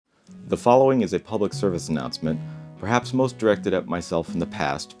The following is a public service announcement, perhaps most directed at myself in the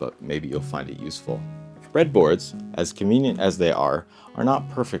past, but maybe you'll find it useful. Breadboards, as convenient as they are not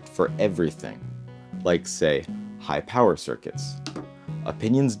perfect for everything, like, say, high power circuits.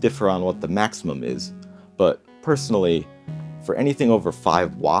 Opinions differ on what the maximum is, but personally, for anything over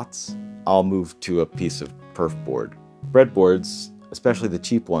 5 watts, I'll move to a piece of perf board. Breadboards, especially the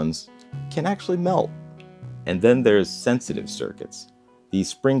cheap ones, can actually melt. And then there's sensitive circuits. These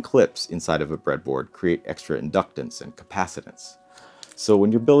spring clips inside of a breadboard create extra inductance and capacitance. So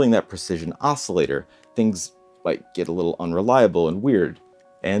when you're building that precision oscillator, things might get a little unreliable and weird.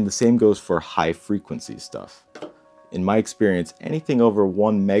 And the same goes for high frequency stuff. In my experience, anything over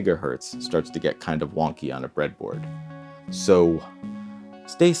 1 megahertz starts to get kind of wonky on a breadboard. So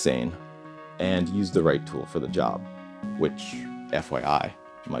stay sane and use the right tool for the job, which, FYI,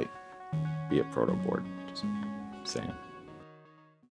 might be a proto board. Just saying.